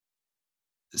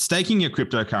Staking your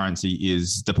cryptocurrency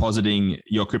is depositing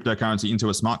your cryptocurrency into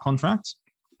a smart contract,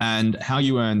 and how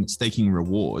you earn staking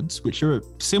rewards, which are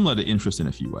similar to interest in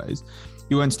a few ways.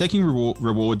 You earn staking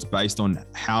rewards based on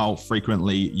how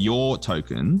frequently your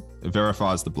token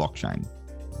verifies the blockchain.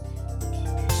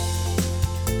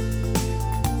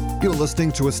 You're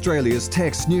listening to Australia's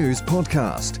Tax News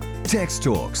podcast, Tax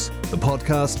Talks, the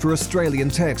podcast for Australian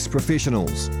tax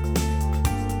professionals.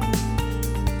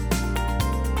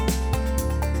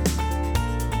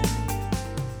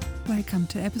 Welcome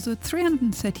to episode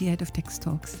 338 of Tax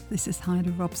Talks. This is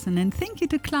Heide Robson, and thank you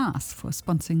to Klaas for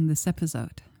sponsoring this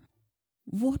episode.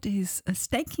 What is a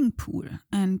staking pool,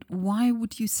 and why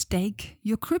would you stake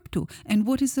your crypto? And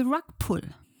what is a rug pull?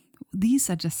 These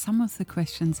are just some of the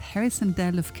questions Harrison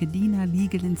Dell of Cadena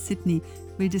Legal in Sydney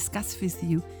will discuss with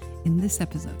you in this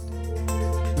episode.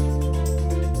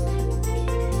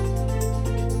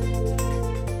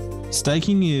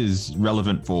 Staking is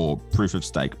relevant for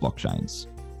proof-of-stake blockchains.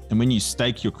 And when you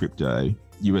stake your crypto,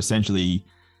 you essentially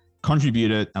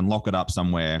contribute it and lock it up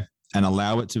somewhere and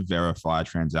allow it to verify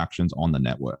transactions on the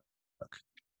network.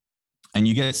 And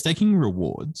you get staking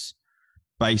rewards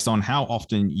based on how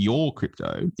often your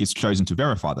crypto is chosen to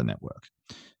verify the network.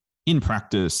 In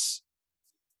practice,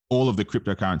 all of the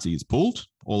cryptocurrency is pooled,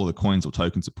 all of the coins or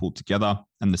tokens are pooled together,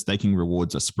 and the staking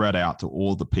rewards are spread out to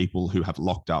all the people who have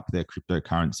locked up their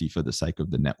cryptocurrency for the sake of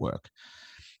the network.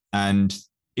 And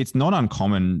it's not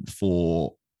uncommon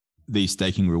for these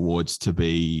staking rewards to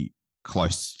be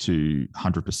close to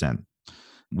 100%.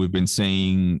 We've been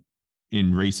seeing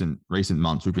in recent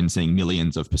months, we've been seeing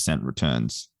millions of percent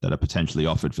returns that are potentially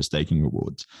offered for staking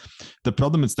rewards. The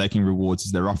problem with staking rewards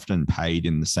is they're often paid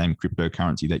in the same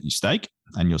cryptocurrency that you stake,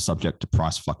 and you're subject to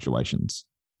price fluctuations.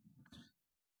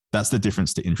 That's the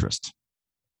difference to interest,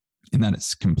 in that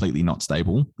it's completely not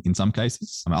stable in some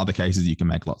cases. In other cases, you can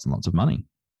make lots and lots of money.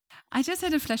 I just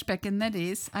had a flashback, and that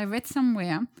is, I read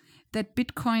somewhere that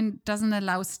Bitcoin doesn't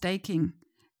allow staking.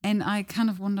 And I kind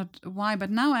of wondered why, but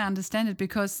now I understand it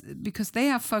because they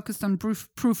are focused on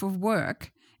proof of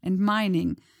work and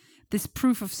mining. This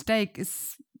proof of stake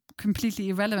is completely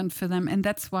irrelevant for them, and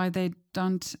that's why they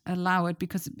don't allow it,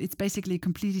 because it's basically a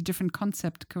completely different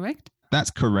concept, correct?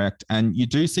 That's correct. And you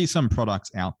do see some products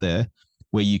out there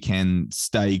where you can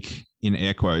stake, in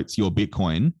air quotes, your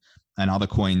Bitcoin and other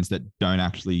coins that don't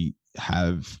actually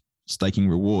have staking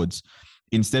rewards.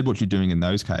 Instead, what you're doing in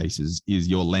those cases is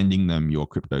you're lending them your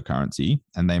cryptocurrency,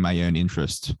 and they may earn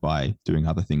interest by doing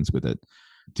other things with it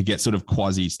to get sort of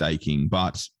quasi-staking.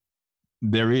 But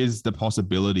there is the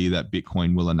possibility that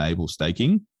Bitcoin will enable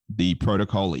staking. The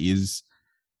protocol is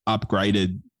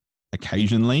upgraded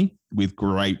occasionally with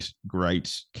great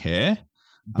care,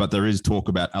 but there is talk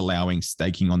about allowing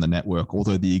staking on the network,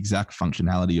 although the exact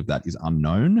functionality of that is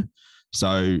unknown.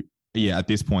 So yeah, at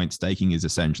this point, staking is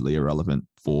essentially irrelevant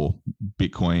for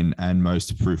Bitcoin and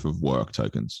most proof of work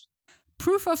tokens.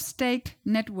 Proof of stake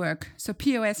network, so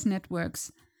POS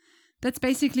networks, that's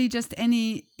basically just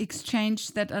any exchange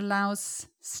that allows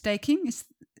staking, is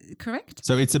correct?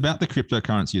 So it's about the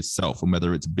cryptocurrency itself and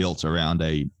whether it's built around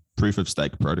a proof of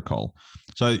stake protocol.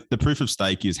 So the proof of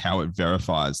stake is how it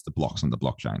verifies the blocks on the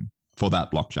blockchain for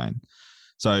that blockchain.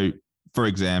 So for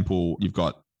example, you've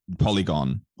got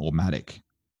Polygon or Matic,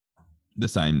 the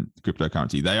same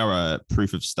cryptocurrency. They are a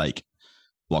proof of stake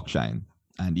blockchain.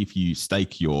 And if you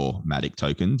stake your Matic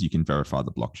tokens, you can verify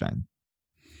the blockchain.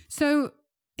 So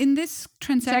in this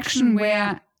transaction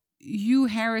where you,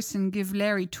 Harrison, give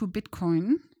Larry 2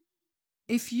 Bitcoin,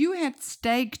 if you had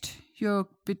staked your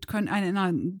Bitcoin,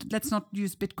 and let's not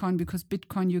use Bitcoin because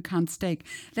Bitcoin you can't stake.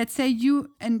 Let's say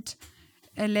you and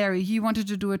Larry, he wanted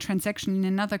to do a transaction in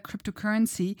another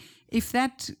cryptocurrency. If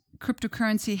that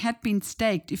cryptocurrency had been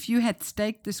staked, if you had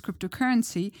staked this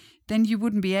cryptocurrency, then you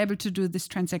wouldn't be able to do this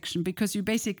transaction because you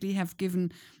basically have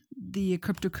given the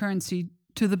cryptocurrency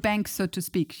to the bank, so to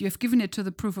speak. You have given it to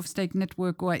the proof of stake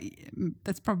network, or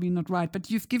that's probably not right, but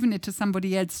you've given it to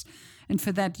somebody else, and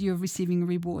for that you're receiving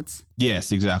rewards.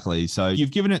 Yes, exactly. So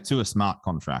you've given it to a smart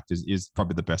contract is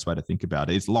probably the best way to think about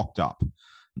it. It's locked up.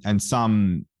 And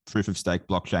some proof of stake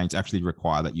blockchains actually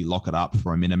require that you lock it up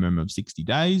for a minimum of 60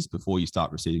 days before you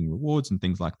start receiving rewards and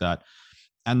things like that.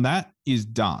 And that is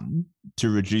done to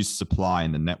reduce supply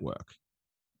in the network.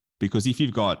 Because if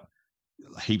you've got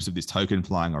heaps of this token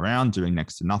flying around doing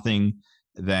next to nothing,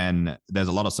 then there's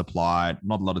a lot of supply,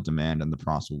 not a lot of demand, and the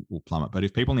price will plummet. But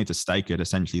if people need to stake it,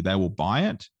 essentially they will buy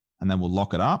it and then we'll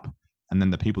lock it up. And then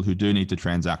the people who do need to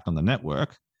transact on the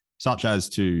network, such as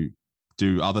to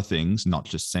do other things, not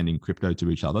just sending crypto to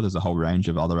each other, there's a whole range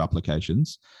of other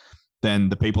applications, then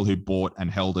the people who bought and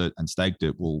held it and staked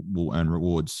it will earn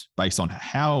rewards based on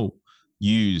how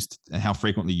used and how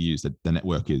frequently used the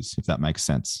network is, if that makes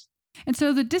sense. And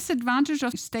so the disadvantage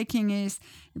of staking is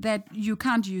that you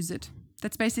can't use it.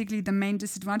 That's basically the main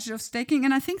disadvantage of staking.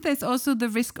 And I think there's also the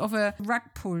risk of a rug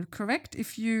pull, correct?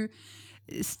 If you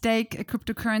stake a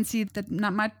cryptocurrency that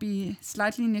might be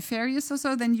slightly nefarious or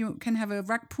so, then you can have a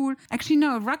rug pull. Actually,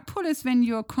 no, a rug pull is when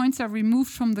your coins are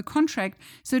removed from the contract.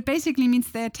 So it basically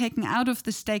means they're taken out of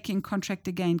the staking contract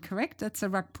again, correct? That's a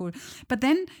rug pull. But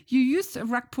then you use a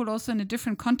rug pull also in a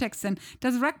different context. And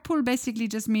does rug pull basically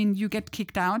just mean you get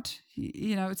kicked out?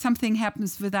 You know, something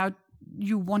happens without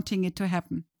you wanting it to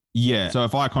happen. Yeah. So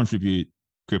if I contribute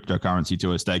cryptocurrency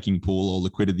to a staking pool or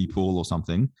liquidity pool or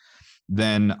something,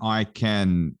 then I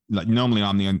can, like, normally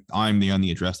I'm the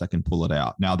only address that can pull it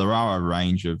out. Now, there are a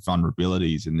range of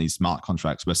vulnerabilities in these smart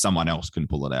contracts where someone else can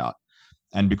pull it out.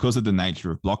 And because of the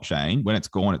nature of blockchain, when it's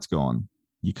gone, it's gone.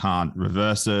 You can't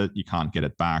reverse it. You can't get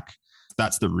it back.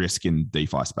 That's the risk in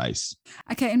DeFi space.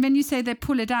 Okay, and when you say they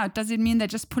pull it out, does it mean they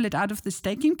just pull it out of the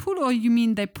staking pool, or you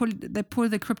mean they pull the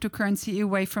cryptocurrency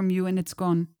away from you and it's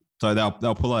gone? So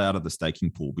they'll pull it out of the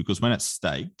staking pool, because when it's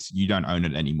staked, you don't own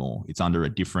it anymore. It's under a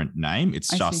different name.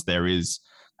 It's just there is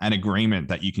an agreement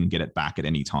that you can get it back at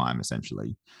any time,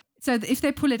 essentially. So if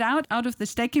they pull it out of the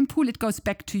staking pool, it goes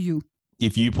back to you.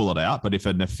 If you pull it out, but if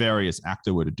a nefarious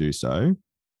actor were to do so,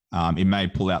 it may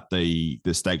pull out the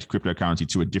staked cryptocurrency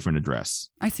to a different address.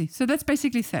 I see. So that's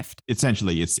basically theft.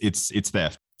 Essentially, it's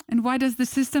theft. And why does the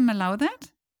system allow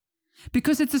that?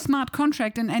 Because it's a smart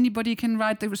contract and anybody can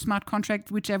write the smart contract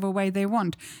whichever way they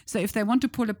want. So if they want to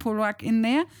pull a pull rug in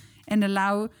there and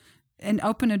allow and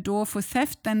open a door for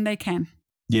theft, then they can.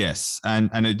 Yes. And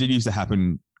it did used to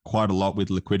happen quite a lot with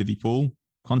liquidity pool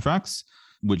contracts,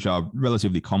 which are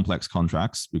relatively complex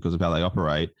contracts because of how they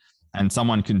operate. And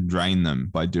someone can drain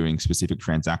them by doing specific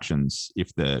transactions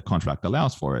if the contract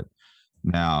allows for it.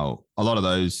 Now, a lot of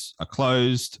those are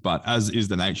closed, but as is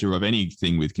the nature of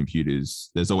anything with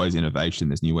computers, there's always innovation.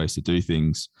 There's new ways to do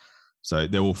things. So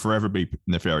there will forever be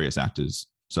nefarious actors.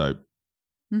 So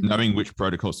knowing which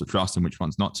protocols to trust and which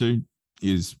ones not to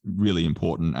is really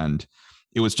important. And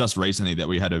it was just recently that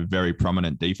we had a very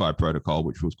prominent DeFi protocol,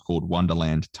 which was called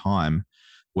Wonderland Time,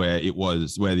 where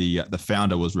the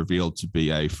founder was revealed to be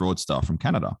a fraudster from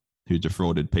Canada who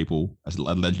defrauded people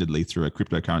allegedly through a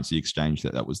cryptocurrency exchange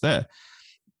that was there.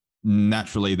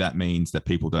 Naturally, that means that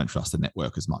people don't trust the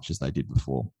network as much as they did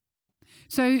before.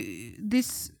 So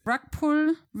this rug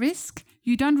pull risk,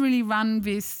 you don't really run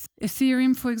with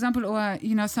Ethereum, for example, or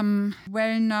some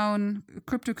well-known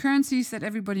cryptocurrencies that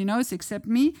everybody knows except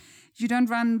me. You don't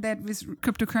run that with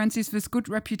cryptocurrencies with good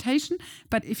reputation.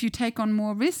 But if you take on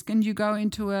more risk and you go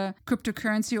into a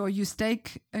cryptocurrency or you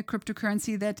stake a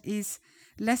cryptocurrency that is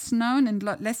less known and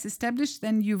less established,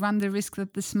 then you run the risk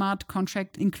that the smart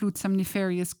contract includes some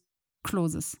nefarious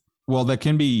clauses. Well,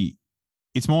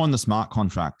 it's more on the smart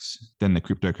contracts than the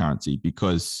cryptocurrency,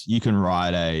 because you can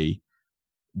write a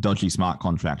dodgy smart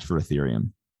contract for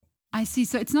Ethereum. I see.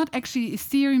 So it's not actually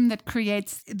Ethereum that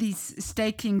creates these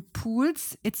staking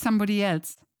pools. It's somebody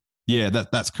else. Yeah,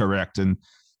 that's correct. And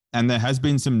there has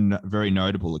been some very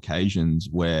notable occasions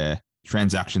where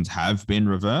transactions have been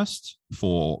reversed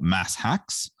for mass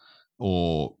hacks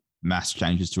or mass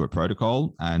changes to a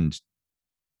protocol. And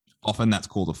often that's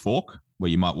called a fork, where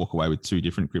you might walk away with two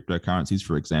different cryptocurrencies.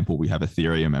 For example, we have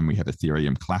Ethereum and we have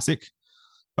Ethereum Classic,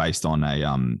 based on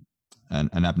an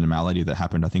abnormality that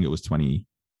happened. I think it was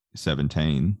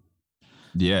 2017.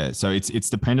 Yeah, so it's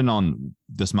dependent on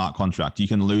the smart contract. You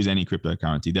can lose any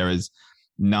cryptocurrency. There is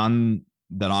none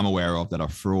that I'm aware of that are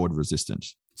fraud resistant.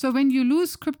 So when you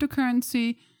lose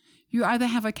cryptocurrency, you either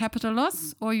have a capital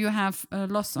loss or you have a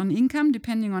loss on income,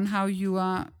 depending on how you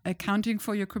are accounting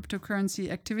for your cryptocurrency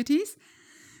activities.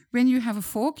 When you have a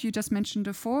fork, you just mentioned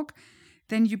a fork,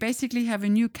 then you basically have a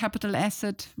new capital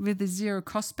asset with a zero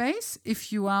cost base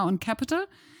if you are on capital.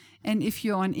 And if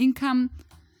you're on income,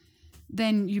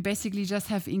 then you basically just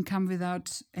have income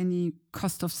without any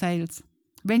cost of sales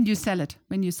when you sell it.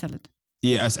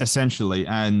 Yeah, essentially.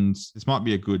 And this might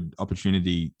be a good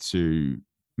opportunity to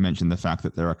mention the fact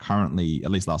that there are currently, at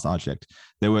least last I checked,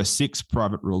 there were 6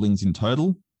 private rulings in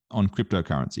total on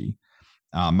cryptocurrency.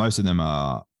 Most of them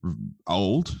are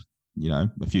old,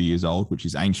 a few years old, which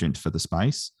is ancient for the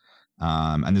space.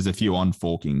 And there's a few on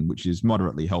forking, which is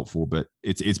moderately helpful, but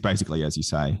it's basically as you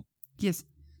say. Yes.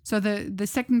 So the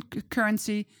second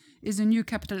currency is a new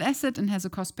capital asset and has a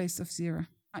cost base of 0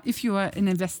 if you are an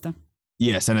investor.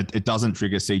 Yes, and it doesn't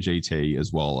trigger CGT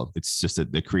as well. It's just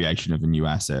the creation of a new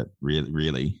asset,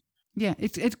 really. Yeah,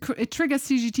 it triggers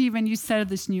CGT when you sell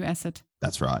this new asset.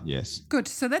 That's right, yes. Good.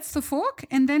 So that's the fork.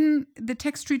 And then the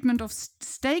tax treatment of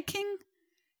staking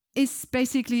is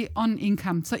basically on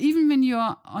income. So even when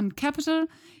you're on capital,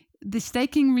 the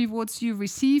staking rewards you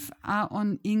receive are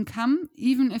on income,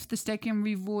 even if the staking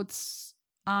rewards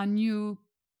are new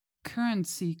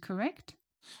currency, correct?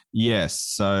 Yes.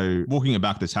 So walking it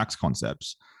back to tax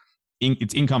concepts,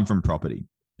 it's income from property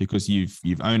because you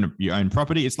own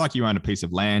property. It's like you own a piece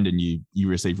of land and you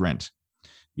receive rent.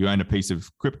 You own a piece of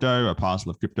crypto, a parcel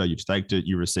of crypto, you've staked it,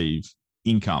 you receive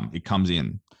income. It comes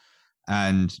in.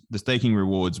 And the staking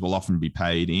rewards will often be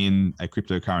paid in a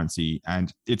cryptocurrency.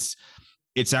 And it's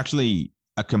actually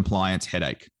a compliance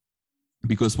headache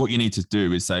because what you need to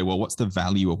do is say, well, what's the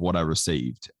value of what I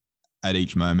received at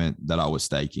each moment that I was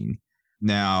staking?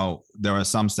 Now, there are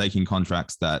some staking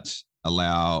contracts that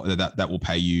allow that will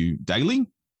pay you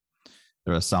daily.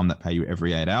 There are some that pay you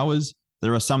every 8 hours.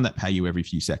 There are some that pay you every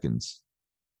few seconds.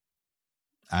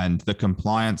 And the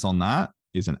compliance on that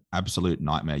is an absolute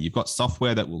nightmare. You've got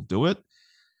software that will do it,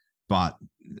 but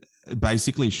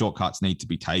basically shortcuts need to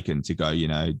be taken to go,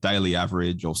 daily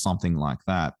average or something like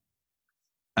that.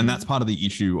 And that's part of the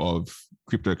issue of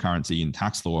cryptocurrency and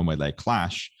tax law and where they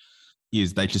clash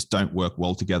is they just don't work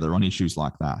well together on issues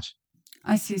like that.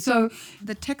 I see. So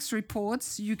the tax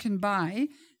reports you can buy,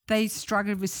 they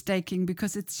struggle with staking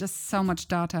because it's just so much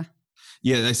data.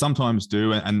 Yeah, they sometimes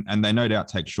do, and they no doubt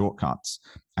take shortcuts.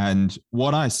 And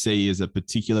what I see is a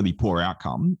particularly poor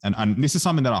outcome, and this is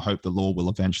something that I hope the law will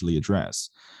eventually address,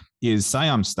 is say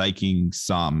I'm staking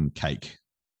some cake.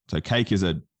 So cake is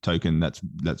a token that's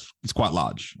it's quite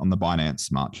large on the Binance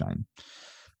Smart Chain.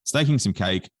 Staking some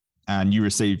cake, and you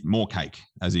receive more cake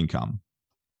as income.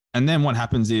 And then what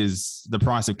happens is the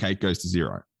price of cake goes to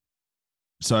zero.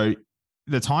 So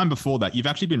the time before that, you've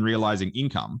actually been realizing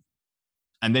income,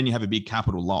 and then you have a big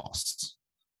capital loss.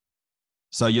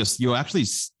 So you're actually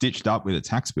stitched up with a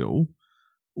tax bill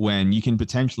when you can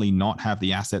potentially not have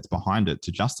the assets behind it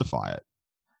to justify it.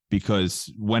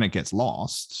 Because when it gets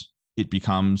lost, it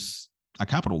becomes a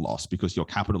capital loss because your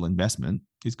capital investment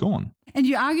is gone. And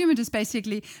your argument is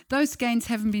basically those gains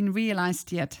haven't been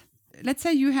realized yet. Let's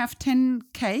say you have 10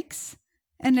 cakes,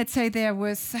 and let's say they're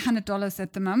worth $100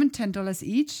 at the moment, $10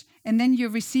 each. And then you're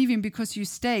receiving, because you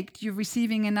staked, you're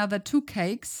receiving another 2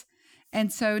 cakes.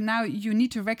 And so now you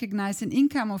need to recognize an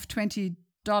income of $20,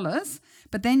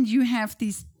 but then you have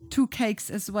these 2 cakes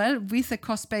as well with a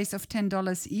cost base of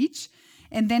 $10 each.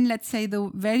 And then let's say the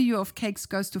value of cakes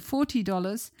goes to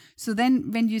 $40. So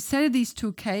then when you sell these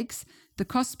 2 cakes, the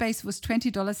cost base was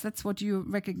 $20. That's what you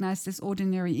recognized as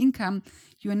ordinary income.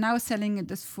 You are now selling it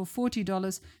as for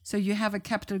 $40. So you have a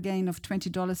capital gain of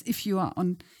 $20 if you are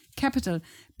on capital.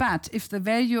 But if the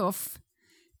value of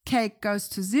cake goes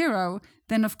to zero,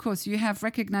 then of course you have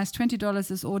recognized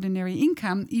 $20 as ordinary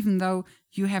income, even though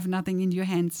you have nothing in your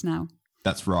hands now.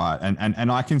 That's right.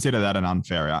 And I consider that an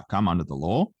unfair outcome under the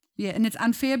law. Yeah, and it's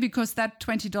unfair because that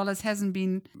 $20 hasn't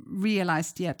been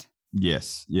realized yet.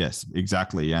 Yes,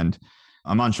 exactly. And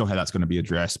I'm unsure how that's going to be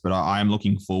addressed, but I am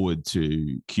looking forward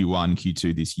to Q1,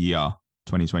 Q2 this year,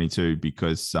 2022,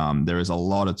 because there is a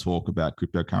lot of talk about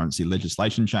cryptocurrency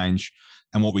legislation change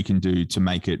and what we can do to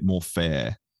make it more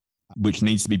fair, which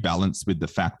needs to be balanced with the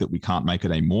fact that we can't make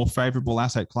it a more favorable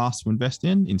asset class to invest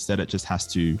in. Instead, it just has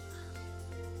to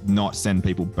not send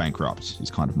people bankrupt,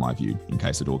 is kind of my view, in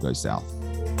case it all goes south.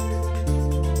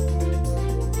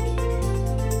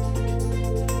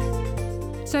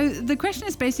 So the question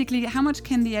is basically, how much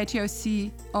can the ATO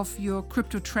see of your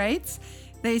crypto trades?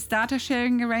 There's data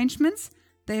sharing arrangements,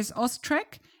 there's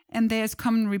AUSTRAC, and there's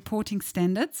common reporting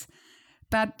standards.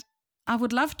 But I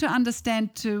would love to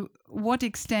understand to what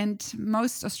extent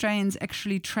most Australians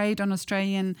actually trade on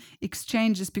Australian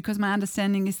exchanges, because my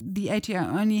understanding is the ATO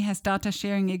only has data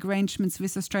sharing arrangements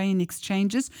with Australian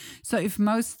exchanges. So if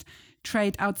most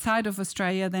trade outside of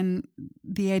Australia, then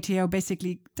the ATO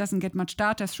basically doesn't get much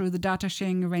data through the data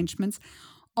sharing arrangements.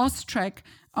 AUSTRAC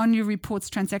only reports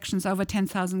transactions over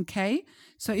 10,000 K.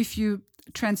 So if you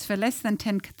transfer less than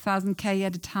 10,000 K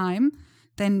at a time,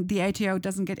 then the ATO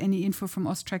doesn't get any info from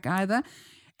AUSTRAC either.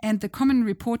 And the common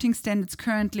reporting standards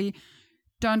currently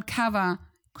don't cover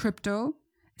crypto.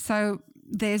 So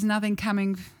there's nothing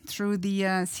coming through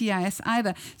the CIS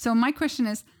either. So my question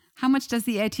is, how much does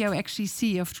the ATO actually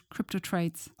see of crypto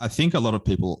trades? I think a lot of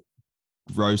people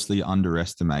grossly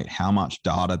underestimate how much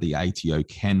data the ATO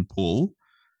can pull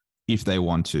if they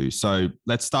want to. So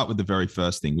let's start with the very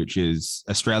first thing, which is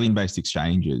Australian-based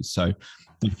exchanges. So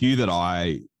the few that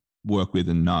I work with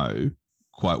and know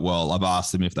quite well, I've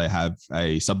asked them if they have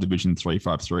a subdivision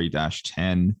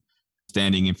 353-10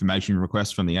 standing information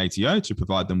request from the ATO to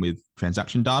provide them with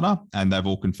transaction data, and they've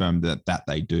all confirmed that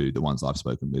they do, the ones I've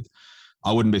spoken with.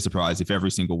 I wouldn't be surprised if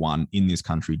every single one in this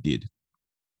country did.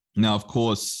 Now, of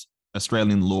course,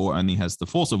 Australian law only has the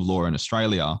force of law in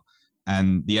Australia,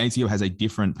 and the ATO has a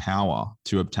different power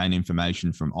to obtain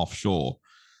information from offshore.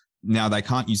 Now, they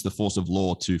can't use the force of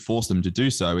law to force them to do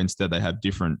so. Instead, they have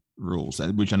different rules,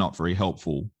 which are not very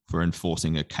helpful for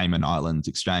enforcing a Cayman Islands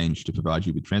exchange to provide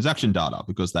you with transaction data,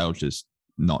 because they'll just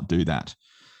not do that.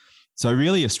 So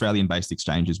really, Australian-based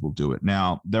exchanges will do it.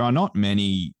 Now, there are not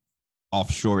many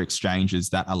offshore exchanges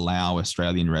that allow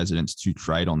Australian residents to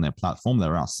trade on their platform.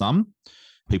 There are some.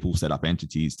 People set up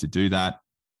entities to do that,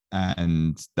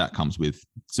 and that comes with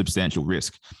substantial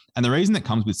risk. And the reason it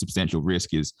comes with substantial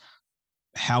risk is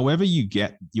however you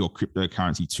get your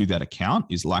cryptocurrency to that account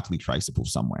is likely traceable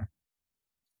somewhere.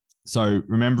 So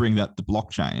remembering that the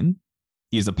blockchain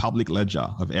is a public ledger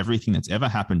of everything that's ever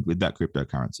happened with that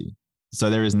cryptocurrency. So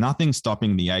there is nothing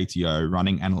stopping the ATO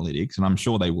running analytics, and I'm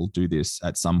sure they will do this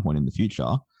at some point in the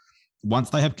future. Once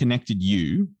they have connected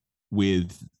you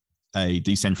with a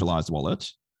decentralized wallet,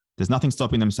 there's nothing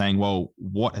stopping them saying, well,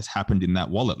 what has happened in that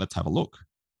wallet? Let's have a look.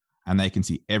 And they can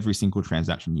see every single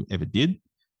transaction you ever did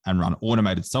and run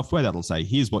automated software that'll say,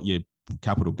 here's what your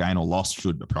capital gain or loss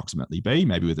should approximately be,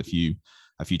 maybe with a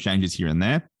few changes here and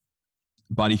there.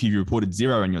 But if you reported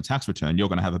zero in your tax return, you're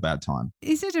going to have a bad time.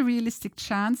 Is it a realistic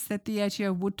chance that the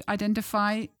ATO would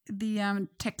identify the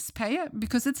taxpayer?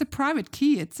 Because it's a private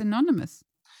key, it's anonymous.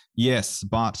 Yes,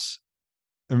 but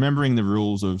remembering the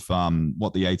rules of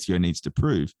what the ATO needs to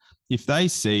prove, if they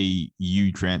see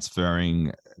you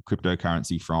transferring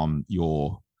cryptocurrency from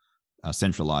your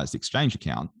centralized exchange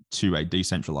account to a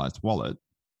decentralized wallet,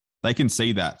 they can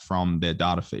see that from their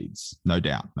data feeds. No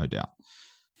doubt.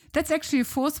 That's actually a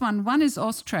fourth one. One is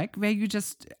Austrac, where you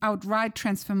just outright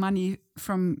transfer money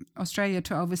from Australia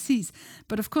to overseas.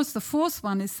 But of course, the fourth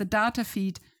one is the data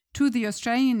feed to the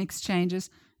Australian exchanges.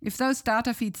 If those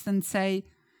data feeds then say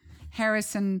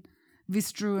Harrison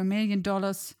withdrew $1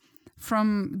 million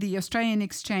from the Australian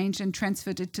exchange and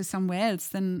transferred it to somewhere else,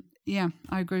 then yeah,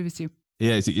 I agree with you.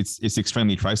 Yeah, it's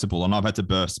extremely traceable. And I've had to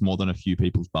burst more than a few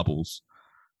people's bubbles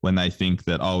when they think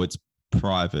that, oh, it's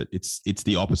private. It's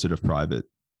the opposite of private.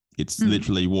 It's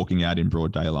literally walking out in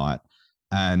broad daylight.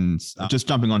 And just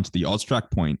jumping onto the Austrac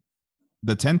point,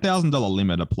 the $10,000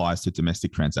 limit applies to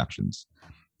domestic transactions.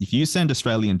 If you send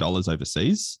Australian dollars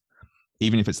overseas,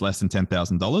 even if it's less than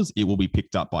 $10,000, it will be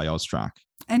picked up by Austrac.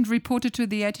 And reported to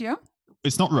the ATO?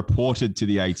 It's not reported to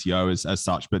the ATO as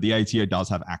such, but the ATO does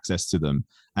have access to them.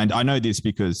 And I know this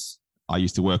because I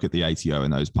used to work at the ATO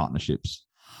in those partnerships.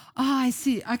 Oh, I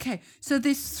see. Okay. So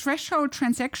this threshold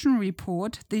transaction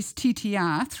report, this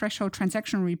TTR, threshold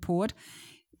transaction report,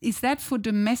 is that for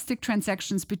domestic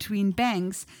transactions between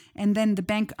banks? And then the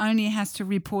bank only has to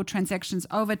report transactions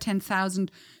over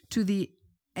 10,000 to the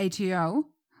ATO,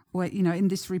 or, in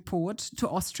this report to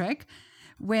Austrac,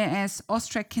 whereas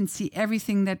Austrac can see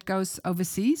everything that goes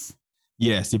overseas?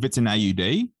 Yes. If it's an AUD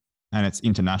and it's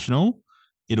international,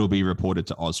 it'll be reported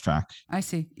to Austrac. I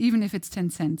see. Even if it's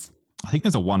 10 cents. I think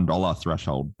there's a $1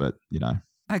 threshold, but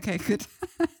Okay, good.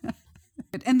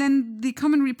 And then the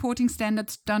common reporting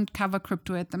standards don't cover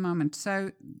crypto at the moment.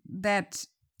 So that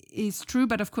is true.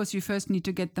 But of course, you first need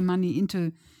to get the money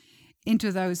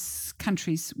into those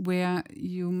countries where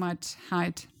you might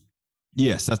hide.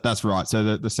 Yes, that's right. So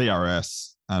the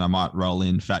CRS, and I might roll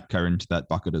in FATCA into that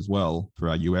bucket as well for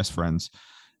our US friends.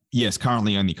 Yes,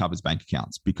 currently only covers bank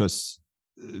accounts because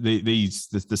the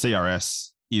CRS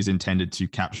is intended to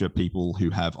capture people who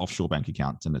have offshore bank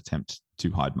accounts and attempt to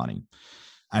hide money.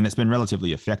 And it's been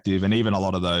relatively effective. And even a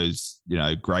lot of those,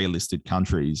 grey listed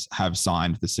countries have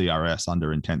signed the CRS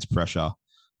under intense pressure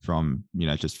from,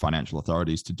 just financial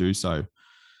authorities to do so.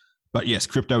 But yes,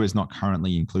 crypto is not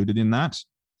currently included in that.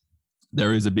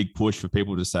 There is a big push for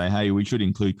people to say, hey, we should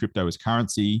include crypto as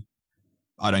currency.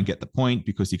 I don't get the point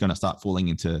because you're going to start falling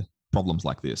into problems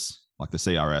like this, like the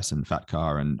CRS and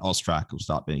FATCA and Austrac will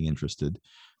start being interested.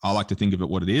 I like to think of it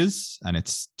what it is, and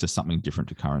it's just something different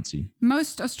to currency.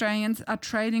 Most Australians are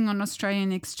trading on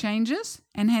Australian exchanges,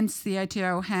 and hence the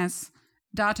ATO has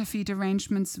data feed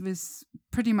arrangements with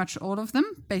pretty much all of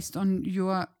them based on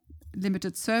your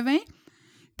limited survey.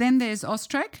 Then there's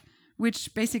Austrac,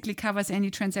 which basically covers any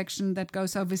transaction that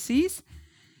goes overseas.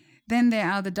 Then there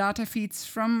are the data feeds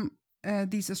from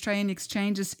these Australian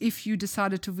exchanges if you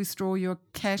decided to withdraw your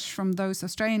cash from those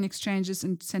Australian exchanges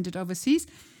and send it overseas.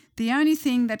 The only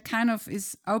thing that kind of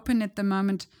is open at the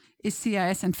moment is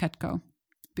CIS and FATCO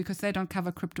because they don't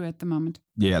cover crypto at the moment.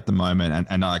 Yeah, at the moment.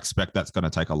 And I expect that's going to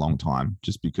take a long time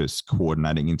just because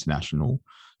coordinating international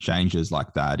changes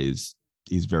like that is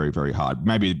very, very hard.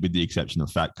 Maybe with the exception of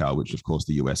FATCA, which of course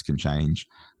the US can change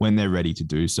when they're ready to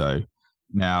do so.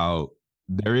 Now,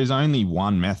 There is only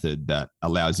one method that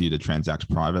allows you to transact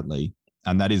privately,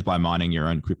 and that is by mining your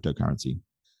own cryptocurrency.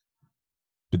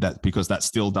 But because that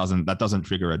doesn't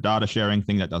trigger a data sharing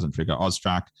thing, that doesn't trigger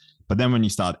OzTrack. But then when you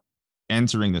start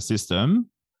entering the system,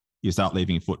 you start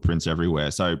leaving footprints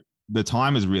everywhere. So the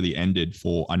time has really ended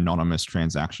for anonymous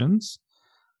transactions.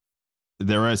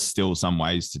 There are still some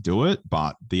ways to do it,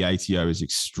 but the ATO is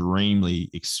extremely,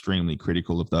 extremely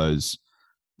critical of those.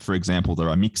 For example, there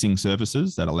are mixing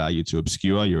services that allow you to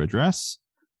obscure your address.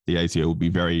 The ATO will be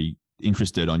very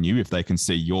interested on you if they can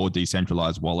see your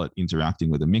decentralized wallet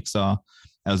interacting with a mixer,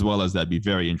 as well as they'd be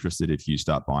very interested if you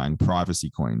start buying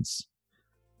privacy coins.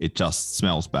 It just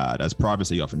smells bad, as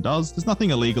privacy often does. There's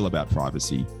nothing illegal about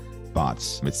privacy,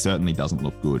 but it certainly doesn't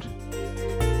look good.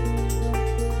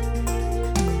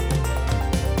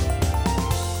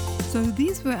 So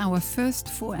these were our first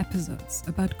 4 episodes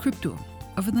about crypto.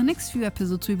 Over the next few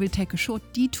episodes, we will take a short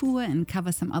detour and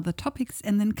cover some other topics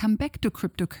and then come back to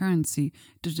cryptocurrency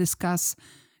to discuss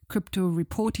crypto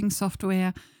reporting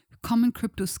software, common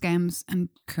crypto scams, and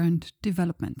current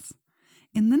developments.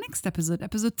 In the next episode,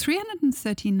 episode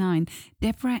 339,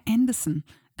 Deborah Anderson,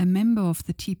 a member of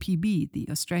the TPB, the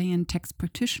Australian Tax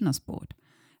Practitioners Board,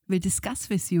 will discuss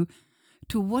with you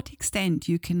to what extent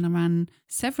you can run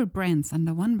several brands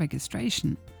under one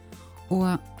registration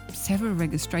or several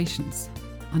registrations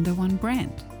under one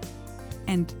brand,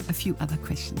 and a few other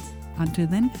questions. Until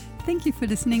then, thank you for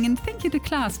listening and thank you to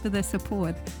class for their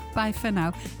support. Bye for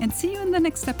now and see you in the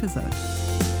next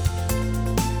episode.